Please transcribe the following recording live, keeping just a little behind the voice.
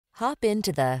Hop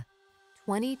into the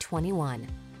 2021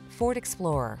 Ford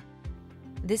Explorer.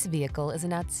 This vehicle is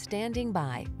an outstanding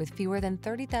buy with fewer than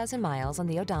 30,000 miles on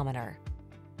the odometer.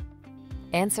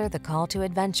 Answer the call to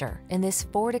adventure in this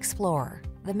Ford Explorer,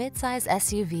 the midsize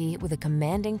SUV with a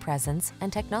commanding presence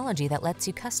and technology that lets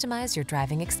you customize your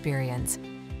driving experience.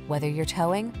 Whether you're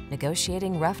towing,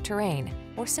 negotiating rough terrain,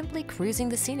 or simply cruising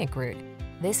the scenic route,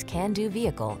 this can-do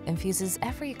vehicle infuses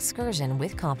every excursion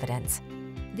with confidence.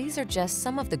 These are just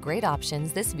some of the great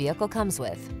options this vehicle comes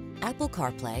with: Apple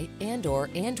CarPlay and/or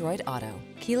Android Auto,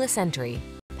 keyless entry,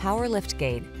 power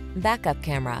liftgate, backup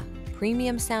camera,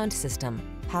 premium sound system,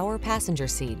 power passenger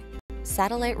seat,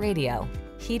 satellite radio,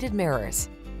 heated mirrors,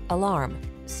 alarm,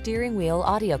 steering wheel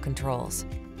audio controls.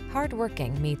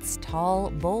 Hardworking meets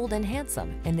tall, bold, and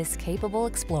handsome in this capable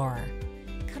Explorer.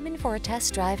 Come in for a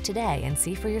test drive today and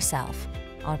see for yourself.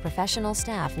 Our professional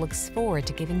staff looks forward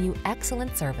to giving you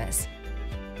excellent service.